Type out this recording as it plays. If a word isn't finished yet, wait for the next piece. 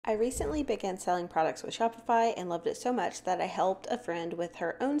I recently began selling products with Shopify and loved it so much that I helped a friend with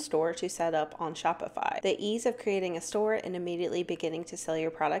her own store to set up on Shopify. The ease of creating a store and immediately beginning to sell your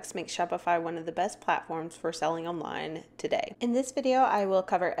products makes Shopify one of the best platforms for selling online today. In this video, I will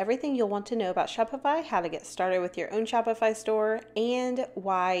cover everything you'll want to know about Shopify, how to get started with your own Shopify store, and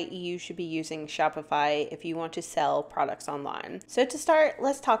why you should be using Shopify if you want to sell products online. So to start,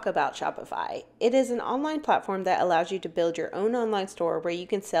 let's talk about Shopify. It is an online platform that allows you to build your own online store where you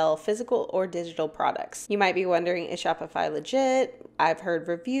can sell physical or digital products. You might be wondering, is Shopify legit? I've heard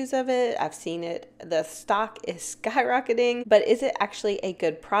reviews of it. I've seen it. The stock is skyrocketing, but is it actually a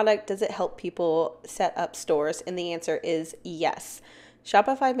good product? Does it help people set up stores? And the answer is yes.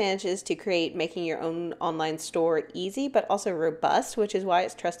 Shopify manages to create making your own online store easy, but also robust, which is why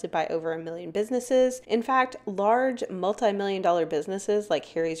it's trusted by over 1 million businesses. In fact, large multi-million-dollar businesses like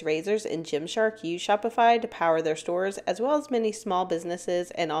Harry's Razors and Gymshark use Shopify to power their stores, as well as many small businesses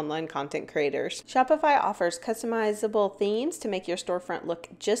and online content creators. Shopify offers customizable themes to make your storefront look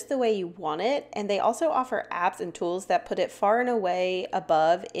just the way you want it, and they also offer apps and tools that put it far and away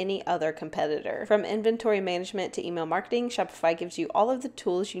above any other competitor. From inventory management to email marketing, Shopify gives you all of the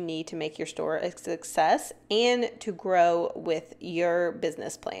tools you need to make your store a success and to grow with your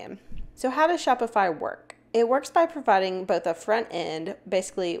business plan. So how does Shopify work? It works by providing both a front end,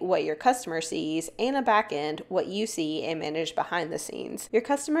 basically what your customer sees, and a back end, what you see and manage behind the scenes. Your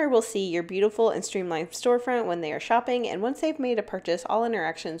customer will see your beautiful and streamlined storefront when they are shopping, and once they've made a purchase, all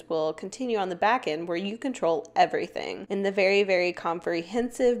interactions will continue on the back end where you control everything. In the very, very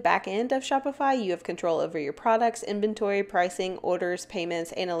comprehensive back end of Shopify, you have control over your products, inventory, pricing, orders,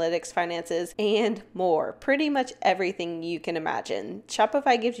 payments, analytics, finances, and more. Pretty much everything you can imagine.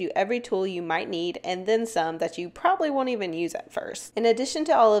 Shopify gives you every tool you might need and then some that you probably won't even use at first. In addition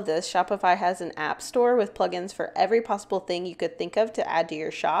to all of this, Shopify has an app store with plugins for every possible thing you could think of to add to your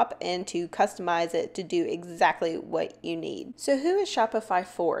shop and to customize it to do exactly what you need. So who is Shopify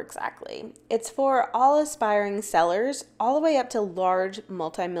for exactly? It's for all aspiring sellers, all the way up to large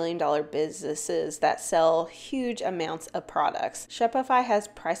multi-million-dollar businesses that sell huge amounts of products. Shopify has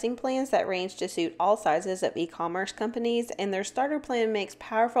pricing plans that range to suit all sizes of e-commerce companies, and their starter plan makes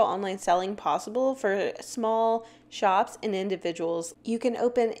powerful online selling possible for small shops and individuals. You can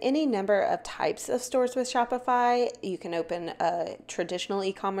open any number of types of stores with Shopify. You can open a traditional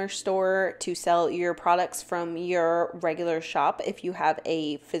e-commerce store to sell your products from your regular shop if you have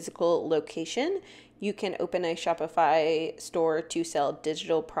a physical location. You can open a Shopify store to sell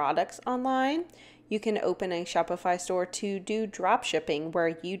digital products online. You can open a Shopify store to do drop shipping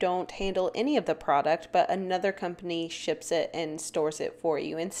where you don't handle any of the product, but another company ships it and stores it for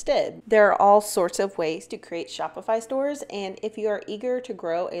you instead. There are all sorts of ways to create Shopify stores, and if you are eager to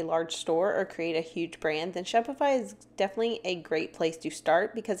grow a large store or create a huge brand, then Shopify is definitely a great place to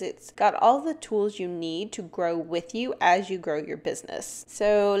start because it's got all the tools you need to grow with you as you grow your business.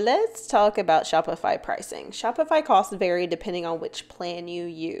 So let's talk about Shopify pricing. Shopify costs vary depending on which plan you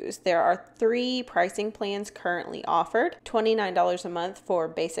use. There are 3 pricing plans currently offered. $29 a month for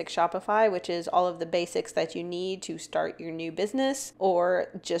basic Shopify, which is all of the basics that you need to start your new business or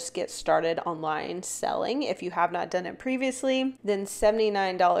just get started online selling if you have not done it previously. Then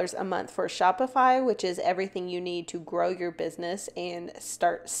 $79 a month for Shopify, which is everything you need to grow your business and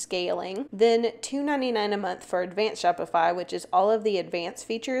start scaling. Then $2.99 a month for advanced Shopify, which is all of the advanced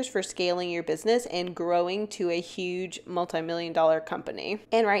features for scaling your business and growing to a huge multi-million-dollar company.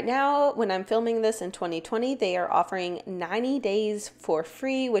 And right now, when I'm filming this in 2020, they are offering 90 days for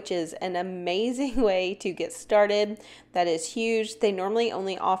free, which is an amazing way to get started. That is huge. They normally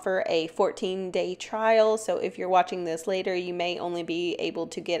only offer a 14-day trial, so if you're watching this later, you may only be able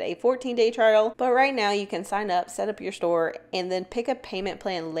to get a 14-day trial, but right now you can sign up, set up your store, and then pick a payment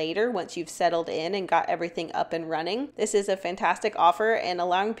plan later once you've settled in and got everything up and running. This is a fantastic offer and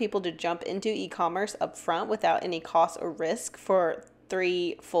allowing people to jump into e-commerce up front without any cost or risk for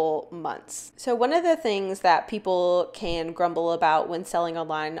 3 full months. So one of the things that people can grumble about when selling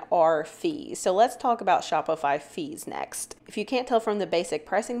online are fees. So let's talk about Shopify fees next. If you can't tell from the basic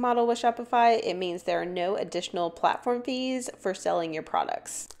pricing model with Shopify, it means there are no additional platform fees for selling your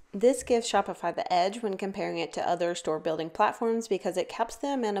products. This gives Shopify the edge when comparing it to other store building platforms because it caps the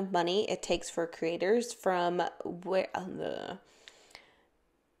amount of money it takes for creators from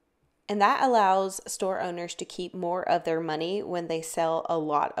and that allows store owners to keep more of their money when they sell a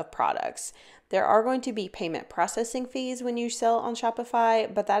lot of products. There are going to be payment processing fees when you sell on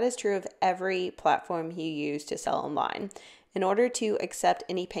Shopify, but that is true of every platform you use to sell online. In order to accept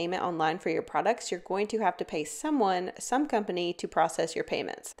any payment online for your products, you're going to have to pay someone, some company, to process your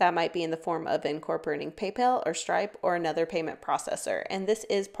payments. That might be in the form of incorporating PayPal or Stripe or another payment processor. And this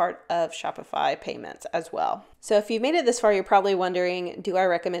is part of Shopify payments as well. So if you've made it this far, you're probably wondering, do I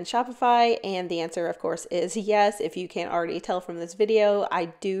recommend Shopify? And the answer, of course, is yes. If you can't already tell from this video, I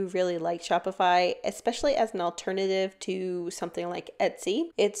do really like Shopify, especially as an alternative to something like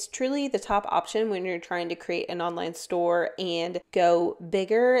Etsy. It's truly the top option when you're trying to create an online store and go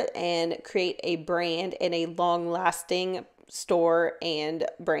bigger and create a brand and a long-lasting store and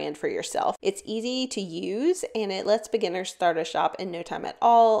brand for yourself. It's easy to use and it lets beginners start a shop in no time at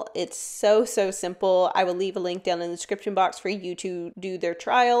all. It's so simple. I will leave a link down in the description box for you to do their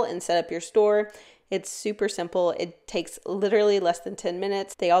trial and set up your store. It's super simple. It takes literally less than 10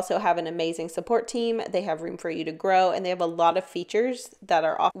 minutes. They also have an amazing support team. They have room for you to grow, and they have a lot of features that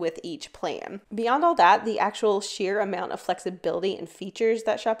are off with each plan. Beyond all that, the actual sheer amount of flexibility and features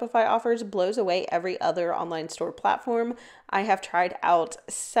that Shopify offers blows away every other online store platform. I have tried out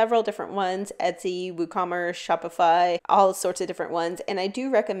several different ones, Etsy, WooCommerce, Shopify, all sorts of different ones, and I do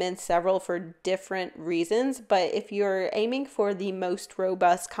recommend several for different reasons, but if you're aiming for the most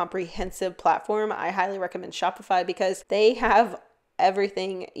robust, comprehensive platform, I highly recommend Shopify because they have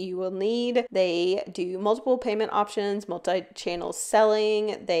everything you will need. They do multiple payment options, multi-channel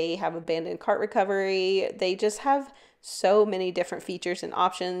selling, they have abandoned cart recovery, they just have so many different features and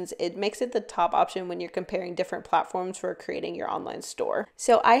options. It makes it the top option when you're comparing different platforms for creating your online store.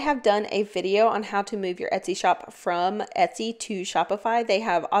 So I have done a video on how to move your Etsy shop from Etsy to Shopify. They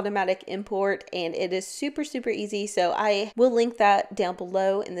have automatic import and it is super easy. So I will link that down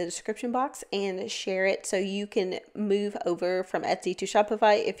below in the description box and share it so you can move over from Etsy to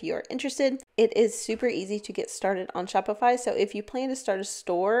Shopify if you're interested. It is super easy to get started on Shopify. So if you plan to start a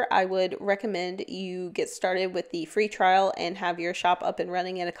store, I would recommend you get started with the free trial and have your shop up and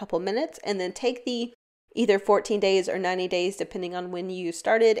running in a couple minutes, and then take the either 14 days or 90 days, depending on when you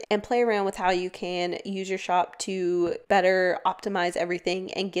started, and play around with how you can use your shop to better optimize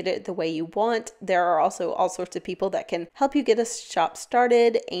everything and get it the way you want. There are also all sorts of people that can help you get a shop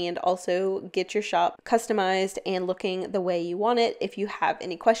started and also get your shop customized and looking the way you want it. If you have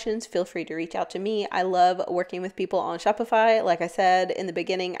any questions, feel free to reach out to me. I love working with people on Shopify. Like I said in the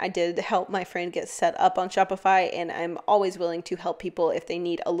beginning, I did help my friend get set up on Shopify, and I'm always willing to help people if they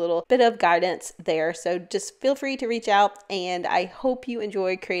need a little bit of guidance there. So just feel free to reach out, and I hope you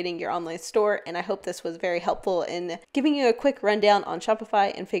enjoy creating your online store, and I hope this was very helpful in giving you a quick rundown on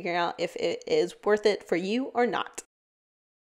Shopify and figuring out if it is worth it for you or not.